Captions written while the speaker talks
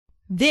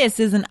This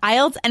is an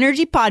IELTS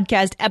Energy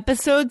Podcast,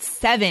 Episode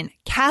 7.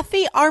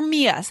 Kathy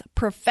Armias,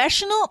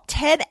 professional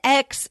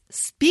TEDx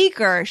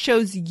speaker,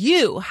 shows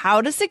you how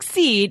to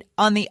succeed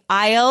on the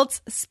IELTS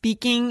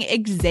speaking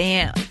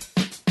exam.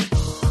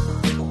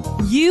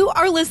 You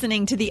are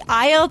listening to the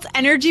IELTS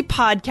Energy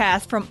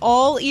Podcast from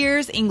All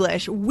Ears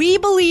English. We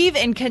believe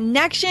in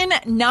connection,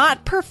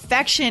 not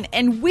perfection,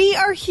 and we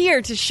are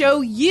here to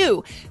show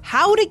you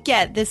how to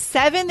get the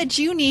 7 that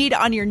you need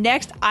on your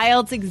next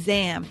IELTS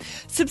exam.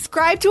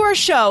 Subscribe to our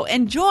show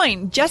and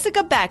join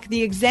Jessica Beck,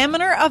 the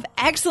Examiner of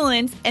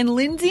Excellence, and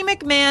Lindsay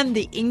McMahon,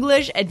 the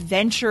English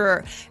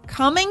Adventurer,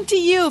 coming to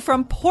you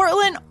from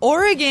Portland,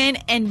 Oregon,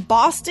 and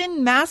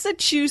Boston,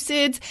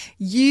 Massachusetts,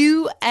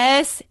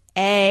 USA.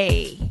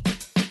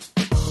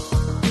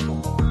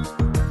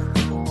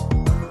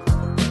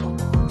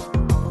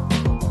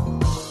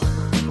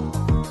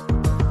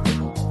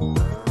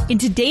 In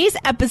today's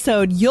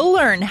episode, you'll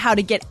learn how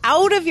to get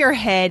out of your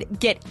head,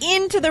 get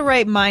into the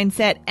right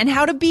mindset, and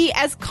how to be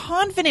as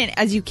confident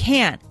as you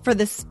can for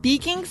the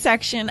speaking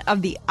section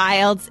of the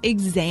IELTS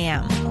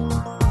exam.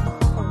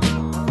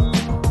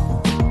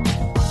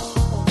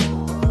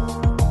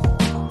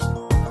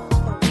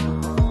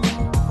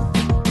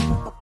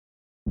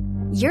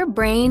 Your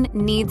brain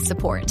needs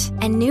support,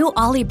 and new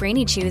Ollie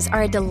Brainy Chews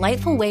are a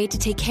delightful way to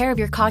take care of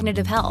your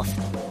cognitive health.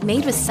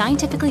 Made with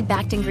scientifically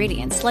backed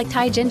ingredients like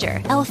Thai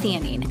ginger,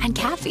 L-theanine, and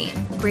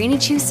caffeine, Brainy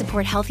Chews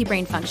support healthy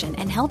brain function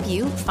and help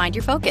you find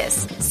your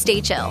focus,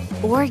 stay chill,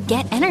 or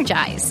get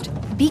energized.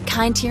 Be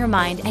kind to your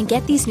mind and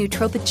get these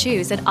nootropic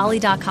chews at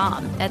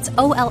ollie.com. That's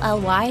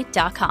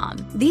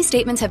OLLY.com. These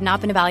statements have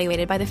not been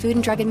evaluated by the Food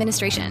and Drug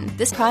Administration.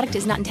 This product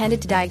is not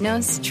intended to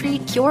diagnose,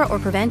 treat, cure, or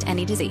prevent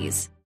any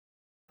disease.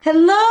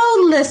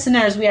 Hello,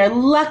 listeners. We are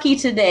lucky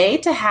today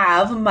to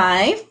have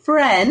my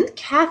friend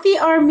Kathy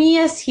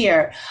Armias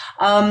here.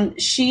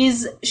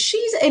 She's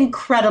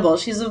incredible.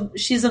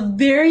 She's a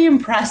very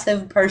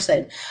impressive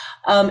person.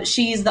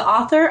 She's the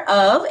author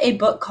of a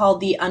book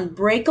called The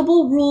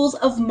Unbreakable Rules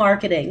of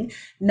Marketing: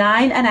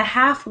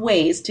 9.5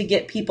 Ways to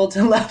Get People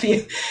to Love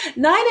You.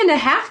 9.5,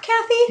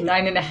 Kathy?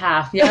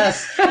 9.5,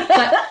 yes.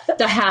 But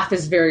the half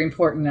is very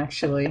important,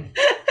 actually.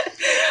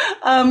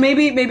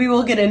 Maybe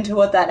we'll get into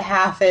what that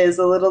half is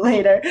a little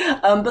later.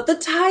 But the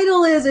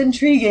title is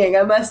intriguing,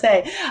 I must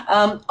say.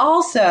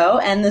 Also,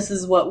 and this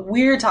is what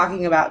we're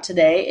talking about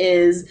today,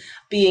 is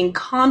being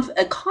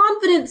a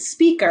confident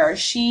speaker.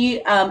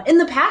 She, in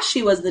the past,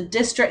 she was the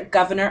district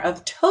governor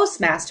of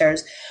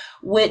Toastmasters,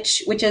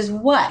 which is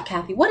what,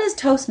 Kathy? What is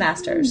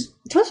Toastmasters?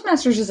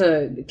 Toastmasters is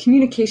a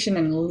communication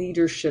and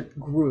leadership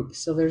group.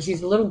 So there's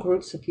these little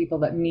groups of people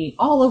that meet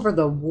all over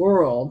the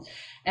world,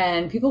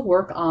 and people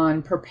work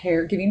on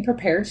giving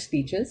prepared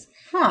speeches,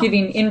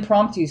 giving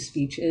impromptu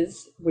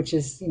speeches, which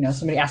is,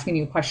 somebody asking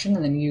you a question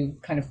and then you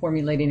kind of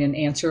formulating an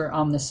answer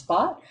on the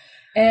spot.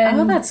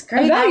 And that's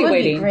great. Evaluating, that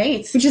would be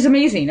great. Which is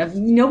amazing.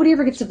 Nobody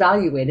ever gets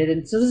evaluated.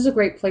 And so this is a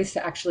great place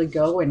to actually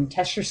go and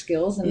test your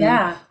skills and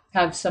then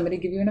have somebody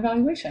give you an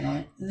evaluation on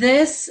it.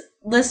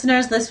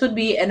 Listeners, this would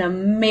be an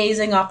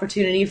amazing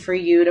opportunity for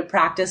you to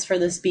practice for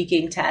the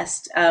speaking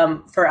test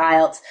for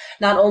IELTS.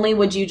 Not only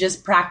would you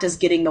just practice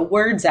getting the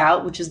words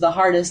out, which is the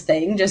hardest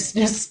thing, just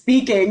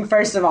speaking,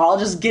 first of all,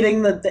 just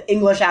getting the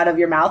English out of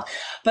your mouth,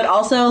 but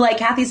also, like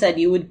Kathy said,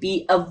 you would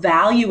be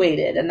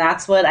evaluated. And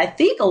that's what I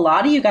think a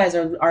lot of you guys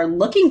are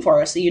looking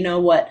for, so you know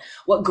what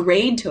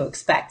grade to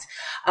expect.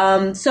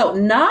 So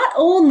not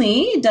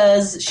only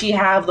does she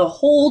have the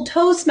whole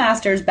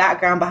Toastmasters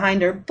background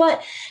behind her,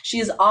 but she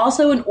is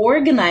also an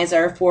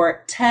organizer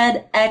for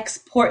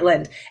TEDx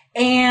Portland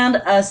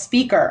and a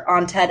speaker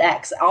on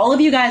TEDx. All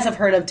of you guys have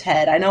heard of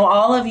TED. I know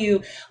all of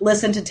you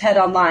listen to TED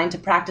Online to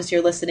practice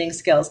your listening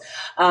skills.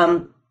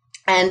 And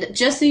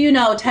just so you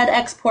know,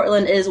 TEDx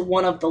Portland is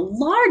one of the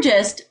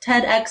largest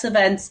TEDx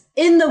events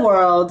in the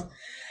world.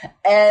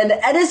 And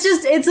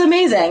it's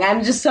amazing.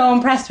 I'm just so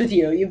impressed with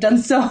you. You've done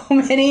so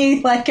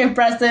many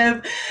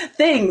impressive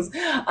things.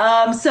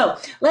 So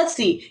let's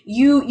see.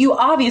 You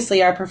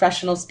obviously are a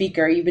professional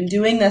speaker. You've been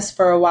doing this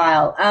for a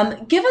while.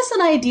 Give us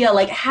an idea,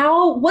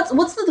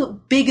 what's the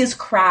biggest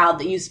crowd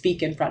that you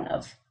speak in front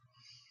of?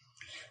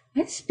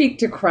 I speak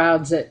to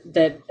crowds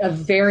that of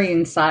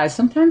varying size.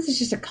 Sometimes it's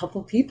just a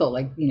couple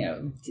people,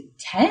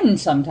 10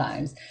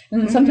 sometimes.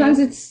 And sometimes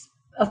it's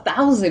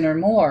 1,000 or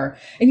more.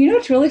 And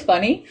it's really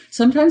funny?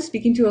 Sometimes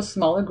speaking to a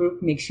smaller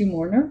group makes you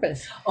more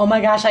nervous. Oh my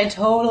gosh, I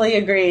totally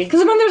agree.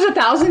 Because when there's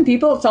 1,000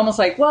 people, it's almost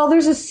like, well,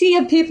 there's a sea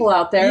of people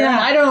out there.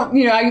 Yeah.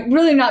 And I'm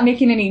really not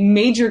making any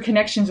major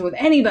connections with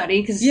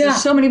anybody because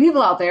there's so many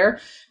people out there.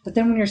 But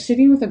then when you're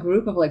sitting with a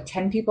group of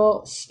 10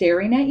 people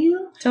staring at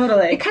you,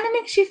 totally, it kind of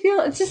makes you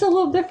feel, it's just a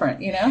little different,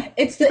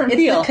 It's the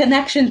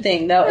connection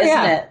thing, though,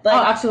 isn't it?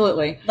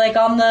 Absolutely.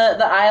 On the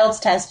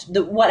IELTS test,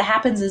 what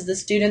happens is the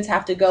students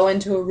have to go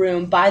into a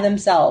room by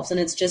themselves,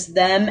 and it's just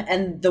them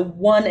and the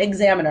one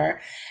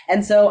examiner.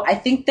 And so I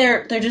think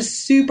they're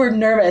just super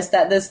nervous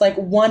that this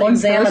one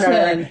examiner.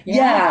 Person.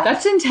 Yeah.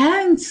 That's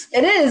intense.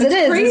 It is.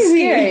 It's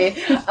crazy.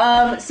 It's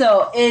scary.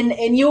 So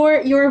in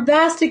your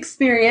vast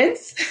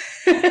experience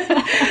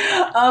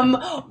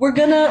We're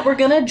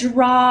gonna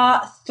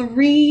draw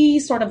 3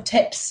 sort of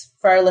tips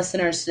for our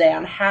listeners today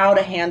on how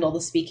to handle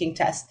the speaking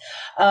test.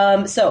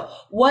 So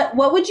what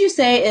would you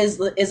say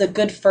is a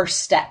good first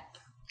step?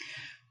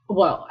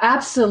 Well,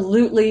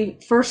 absolutely.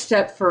 First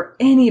step for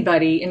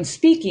anybody in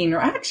speaking, or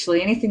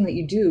actually anything that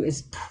you do,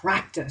 is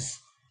practice.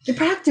 To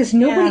practice.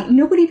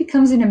 Nobody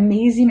becomes an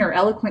amazing or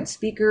eloquent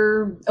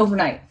speaker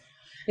overnight.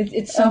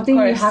 It's something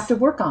you have to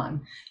work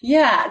on.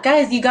 Yeah,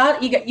 guys, you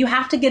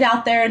have to get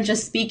out there and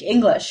just speak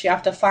English. You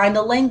have to find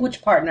a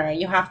language partner.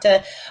 You have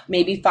to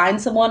maybe find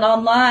someone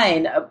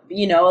online,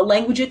 a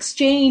language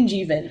exchange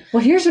even.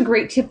 Well, here's a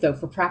great tip though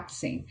for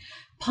practicing.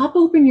 Pop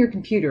open your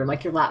computer,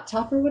 like your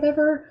laptop or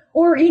whatever,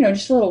 or,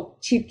 just a little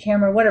cheap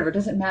camera, whatever, it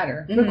doesn't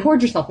matter. Mm-hmm.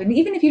 Record yourself. And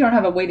even if you don't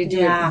have a way to do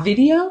it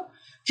video,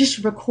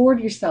 just record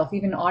yourself,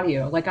 even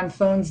audio. Like on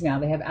phones now,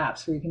 they have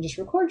apps where you can just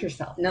record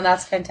yourself. No,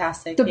 that's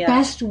fantastic. The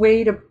best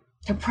way to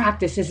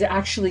practice is to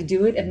actually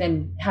do it and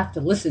then have to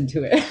listen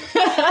to it.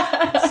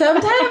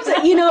 Sometimes,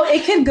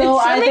 it can go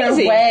either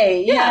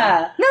way.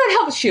 Yeah. No, it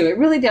helps you. It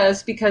really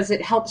does, because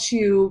it helps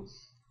you,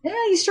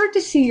 you start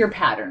to see your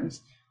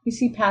patterns. You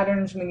see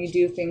patterns when you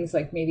do things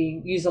like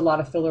maybe use a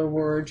lot of filler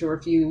words, or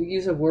if you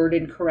use a word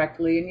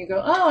incorrectly and you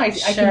go, I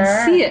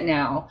can see it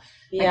now.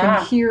 Yeah. I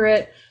can hear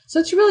it. So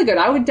it's really good.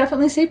 I would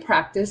definitely say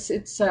practice.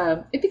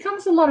 It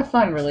becomes a lot of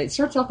fun, really. It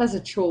starts off as a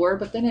chore,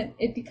 but then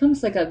it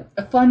becomes like a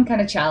fun kind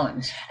of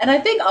challenge. And I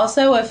think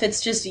also if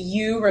it's just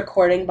you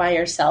recording by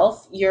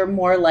yourself, you're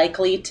more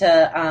likely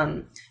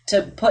to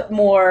put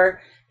more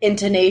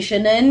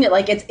intonation in.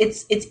 Like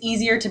it's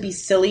easier to be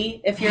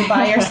silly if you're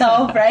by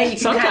yourself, right? You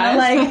can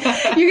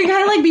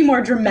kind of like be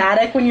more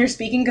dramatic when you're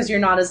speaking because you're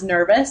not as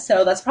nervous.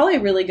 So that's probably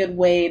a really good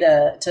way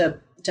to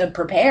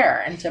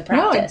prepare and to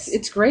practice. No,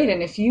 it's great.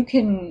 And if you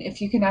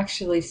can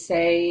actually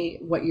say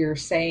what you're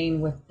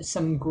saying with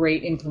some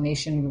great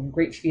intonation,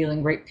 great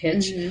feeling, great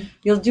pitch,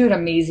 you'll do it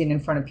amazing in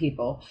front of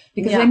people,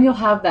 because then you'll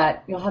have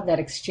that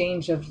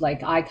exchange of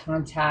like eye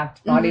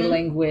contact, body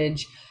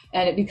language,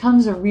 and it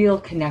becomes a real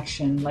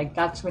connection. Like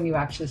that's when you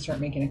actually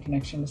start making a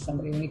connection with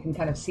somebody, when you can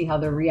kind of see how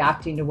they're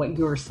reacting to what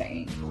you're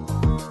saying.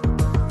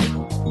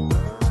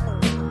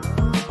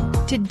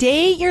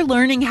 Today, you're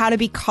learning how to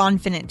be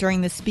confident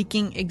during the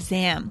speaking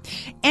exam.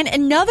 And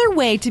another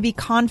way to be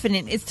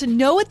confident is to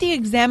know what the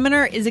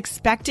examiner is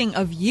expecting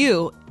of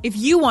you if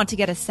you want to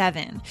get a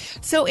 7.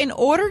 So in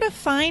order to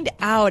find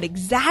out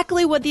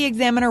exactly what the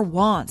examiner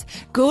wants,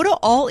 go to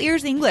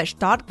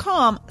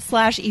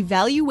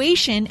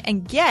allearsenglish.com/evaluation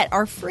and get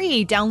our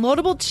free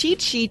downloadable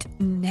cheat sheet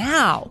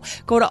now.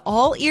 Go to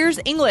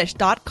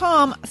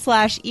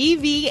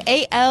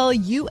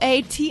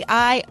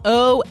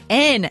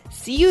allearsenglish.com/evaluation.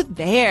 See you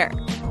there.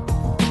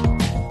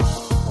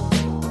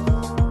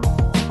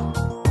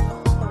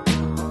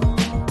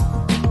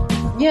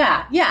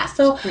 Yeah.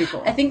 So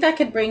cool. I think that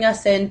could bring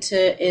us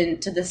into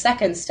the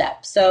second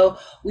step. So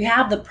we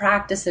have the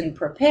practice and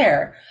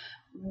prepare.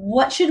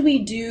 What should we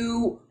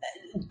do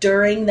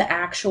during the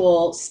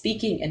actual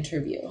speaking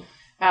interview?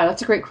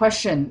 That's a great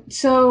question.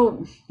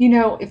 So,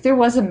 if there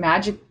was a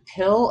magic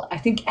pill, I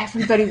think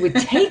everybody would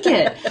take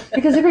it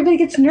because everybody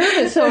gets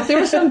nervous. So if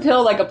there was some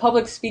pill, like a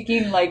public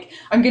speaking, like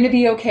I'm going to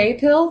be okay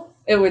pill,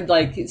 it would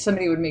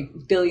somebody would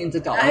make billions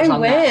of dollars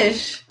on that. I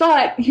wish.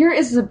 But here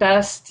is the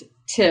best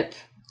tip.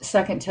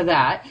 Second to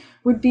that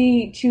would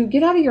be to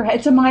get out of your head.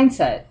 It's a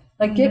mindset.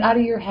 Like get out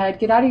of your head,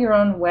 get out of your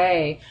own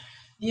way.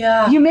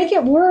 Yeah. You make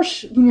it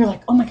worse when you're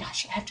like, oh my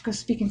gosh, I have to go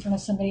speak in front of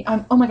somebody.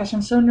 Oh my gosh,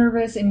 I'm so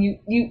nervous. And you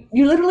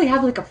literally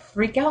have like a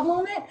freak out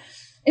moment,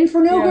 and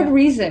for no good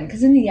reason.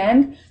 Because in the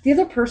end, the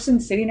other person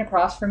sitting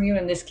across from you,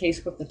 in this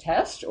case with the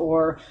test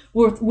or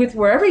with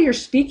wherever you're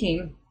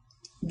speaking,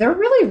 they're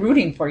really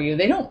rooting for you.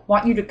 They don't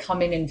want you to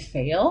come in and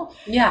fail.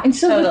 Yeah. And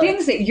so the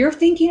things that you're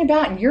thinking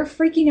about and you're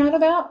freaking out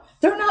about,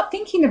 they're not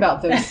thinking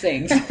about those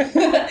things.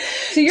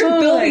 So you're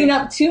building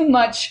up too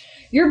much.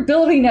 You're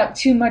building up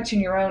too much in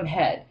your own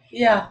head.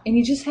 Yeah. And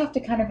you just have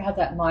to kind of have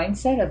that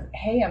mindset of,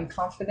 hey, I'm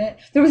confident.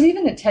 There was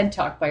even a TED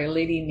Talk by a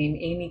lady named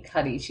Amy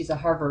Cuddy. She's a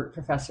Harvard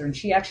professor, and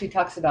she actually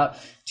talks about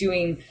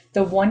doing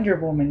the Wonder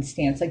Woman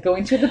stance, like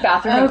going to the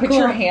bathroom and put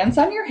your hands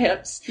on your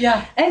hips.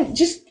 Yeah. And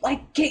just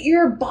like get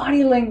your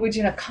body language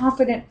in a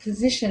confident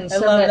position. I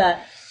love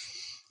that.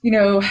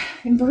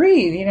 And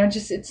breathe,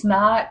 just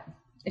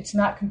it's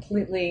not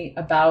completely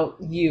about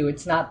you.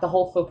 It's not, the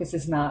whole focus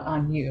is not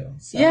on you.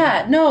 So.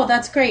 Yeah, no,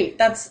 that's great.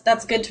 That's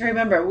good to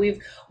remember. We've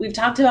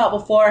talked about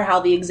before how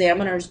the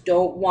examiners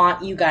don't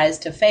want you guys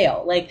to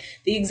fail. Like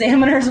the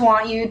examiners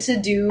want you to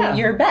do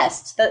your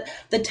best.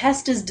 The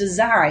test is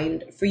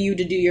designed for you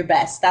to do your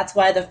best. That's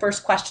why the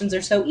first questions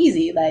are so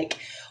easy. Like,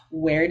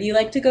 where do you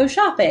like to go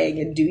shopping?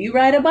 And do you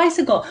ride a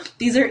bicycle?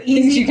 These are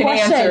easy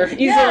questions. Can answer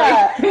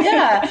easily.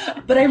 Yeah.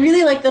 But I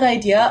really like that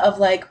idea of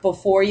like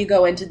before you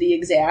go into the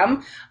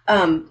exam,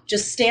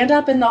 just stand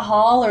up in the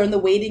hall or in the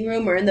waiting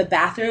room or in the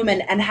bathroom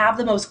and have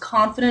the most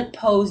confident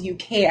pose you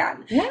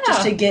can. Yeah.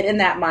 Just to get in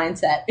that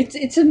mindset.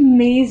 It's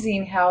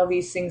amazing how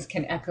these things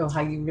can echo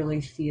how you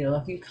really feel.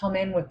 If you come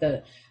in with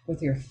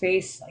with your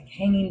face like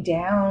hanging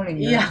down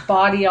and your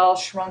body all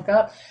shrunk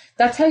up,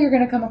 that's how you're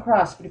going to come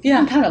across. But if you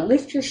can kind of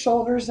lift your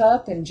shoulders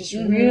up and just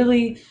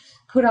really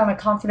put on a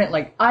confident,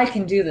 like, I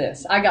can do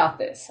this. I got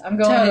this. I'm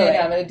going in.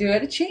 I'm going to do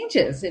it. It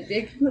changes.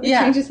 It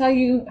changes how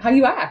you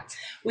act.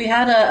 We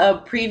had a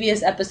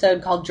previous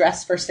episode called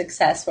Dress for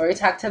Success where we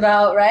talked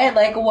about, right,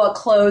 like what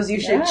clothes you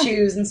should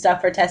choose and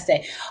stuff for test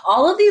day.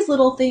 All of these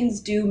little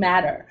things do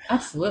matter.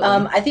 Absolutely.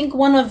 I think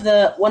one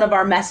of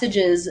our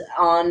messages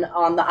on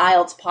the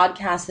IELTS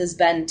podcast has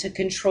been to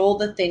control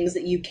the things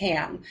that you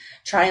can.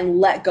 Try and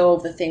let go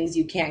of the things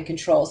you can't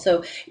control.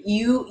 So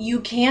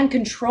you can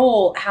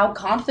control how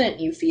confident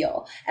you feel.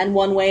 And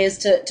one way is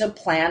to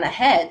plan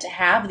ahead, to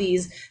have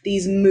these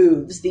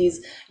moves, these,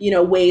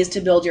 ways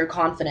to build your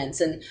confidence,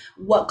 and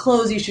what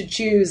clothes you should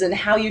choose and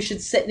how you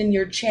should sit in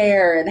your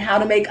chair and how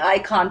to make eye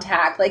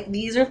contact. Like,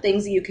 these are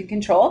things that you can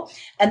control,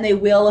 and they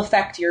will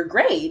affect your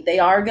grade. They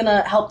are going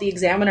to help the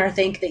examiner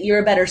think that you're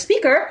a better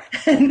speaker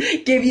and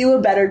give you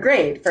a better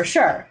grade for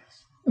sure.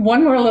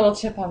 One more little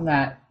tip on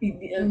that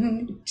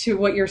to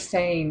what you're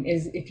saying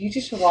is, if you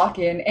just walk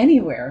in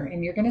anywhere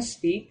and you're going to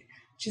speak,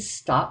 just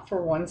stop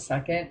for 1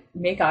 second,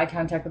 make eye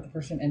contact with the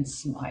person, and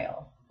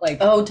smile. Like,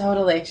 oh,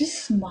 totally.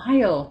 Just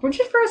smile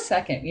just for a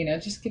second,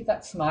 just give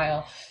that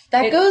smile.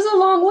 That goes a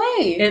long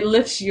way. It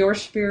lifts your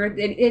spirit.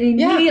 It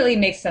immediately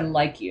makes them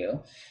like you.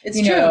 It's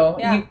true.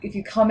 Yeah. If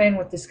you come in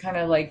with this kind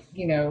of like,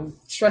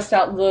 stressed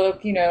out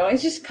look,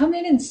 it's just come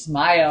in and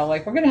smile.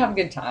 Like, we're going to have a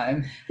good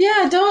time.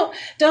 Yeah.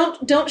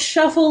 Don't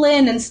shuffle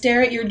in and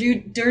stare at your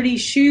dirty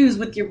shoes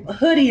with your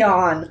hoodie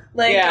on.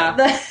 Like,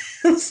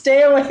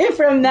 stay away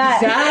from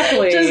that.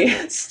 Exactly.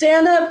 Just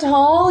stand up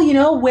tall,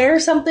 wear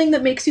something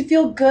that makes you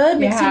feel good,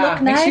 makes you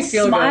look nice,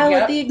 smile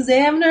at the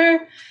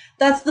examiner.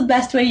 That's the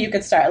best way you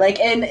could start. Like,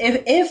 and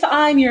if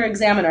I'm your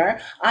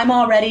examiner, I'm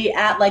already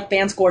at like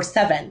band score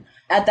 7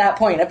 at that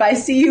point. If I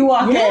see you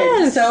walk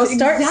in, so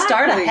start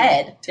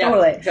ahead.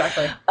 Totally. Yeah,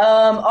 exactly.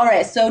 All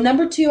right. So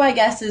number 2, I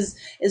guess, is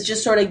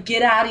just sort of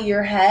get out of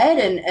your head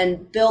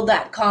and build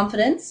that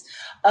confidence.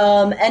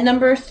 And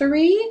number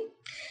 3,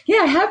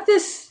 I have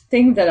this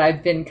thing that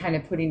I've been kind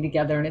of putting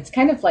together, and it's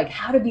kind of like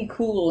how to be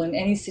cool in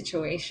any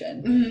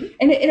situation. Mm-hmm.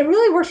 And it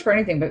really works for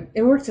anything, but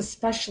it works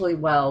especially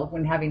well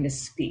when having to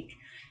speak.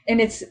 And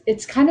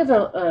it's kind of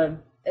a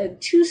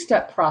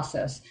 2-step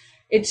process.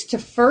 It's to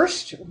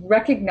first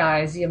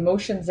recognize the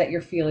emotions that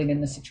you're feeling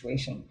in the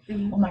situation.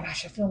 Mm-hmm. Oh my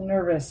gosh, I feel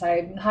nervous.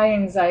 I have high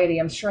anxiety.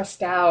 I'm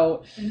stressed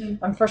out.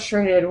 Mm-hmm. I'm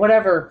frustrated,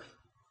 whatever.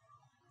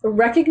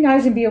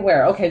 Recognize and be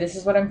aware. Okay, this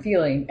is what I'm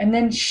feeling. And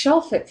then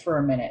shelf it for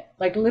a minute.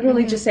 Like,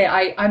 literally just say,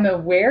 I'm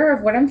aware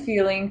of what I'm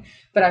feeling,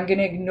 but I'm going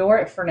to ignore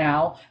it for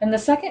now. And the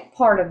second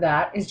part of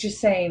that is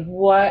just saying,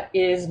 what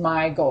is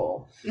my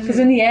goal? Because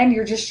in the end,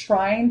 you're just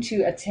trying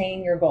to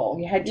attain your goal.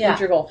 You head towards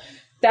your goal.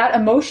 That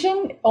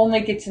emotion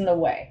only gets in the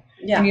way.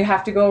 Yeah. And you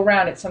have to go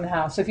around it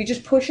somehow. So if you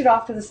just push it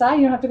off to the side,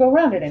 you don't have to go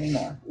around it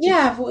anymore.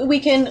 Yeah, we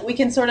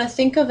can sort of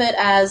think of it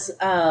as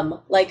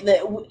on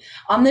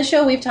this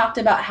show we've talked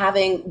about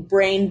having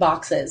brain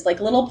boxes,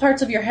 like little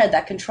parts of your head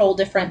that control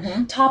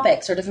different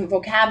topics or different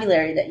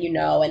vocabulary that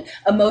and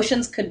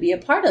emotions could be a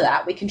part of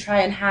that. We can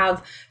try and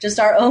have just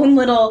our own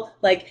little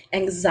like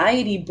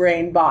anxiety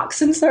brain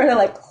box and sort of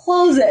like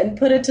close it and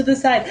put it to the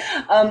side.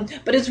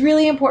 But it's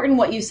really important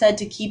what you said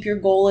to keep your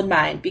goal in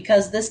mind,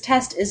 because this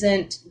test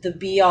isn't the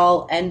be-all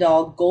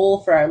end-all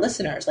goal for our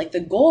listeners. Like, the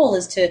goal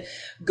is to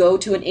go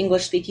to an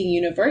English-speaking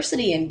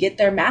university and get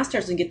their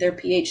master's and get their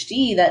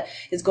PhD that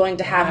is going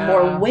to have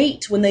more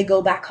weight when they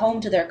go back home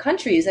to their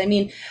countries. I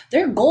mean,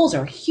 their goals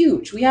are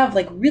huge. We have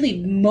like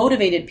really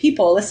motivated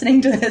people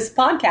listening to this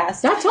podcast.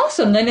 That's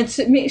awesome. Then it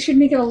should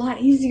make it a lot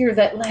easier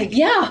that like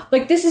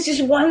this is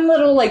just one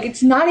little, like,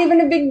 it's not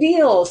even a big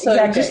deal. So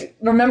just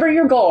remember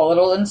your goal.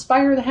 It'll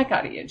inspire the heck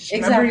out of you. Just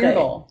remember your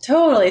goal.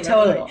 Totally.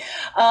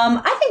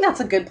 I think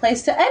that's a good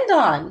place to end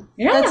on.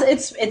 Yeah.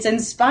 It's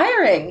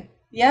inspiring.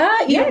 Yeah.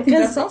 I think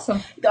that's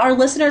awesome. Our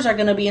listeners are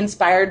going to be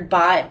inspired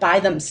by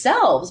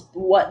themselves,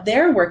 what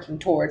they're working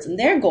towards and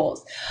their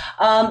goals.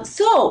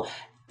 So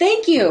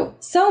thank you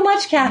so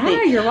much, Kathy.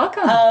 Yeah, you're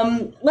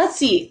welcome. Let's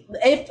see.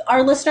 If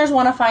our listeners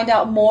want to find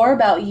out more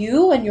about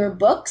you and your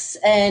books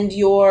and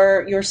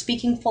your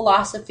speaking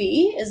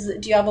philosophy,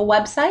 do you have a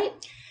website?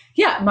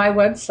 Yeah, my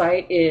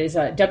website is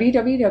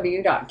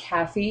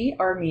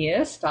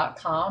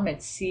www.catheyarmias.com.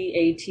 It's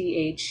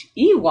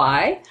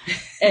CATHEY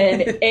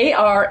and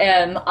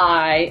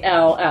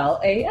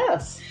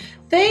ARMILLAS.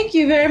 Thank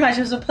you very much.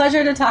 It was a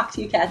pleasure to talk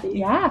to you, Kathy.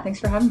 Yeah, thanks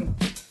for having me.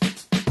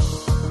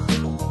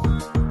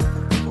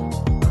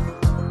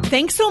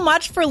 Thanks so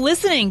much for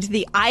listening to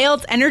the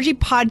IELTS Energy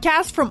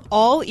Podcast from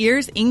All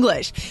Ears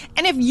English.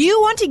 And if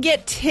you want to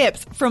get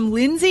tips from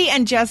Lindsay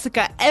and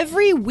Jessica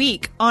every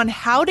week on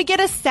how to get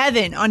a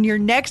 7 on your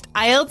next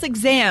IELTS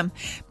exam,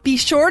 be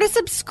sure to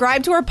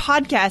subscribe to our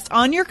podcast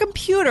on your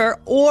computer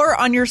or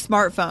on your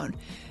smartphone.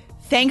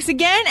 Thanks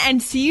again,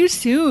 and see you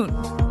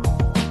soon.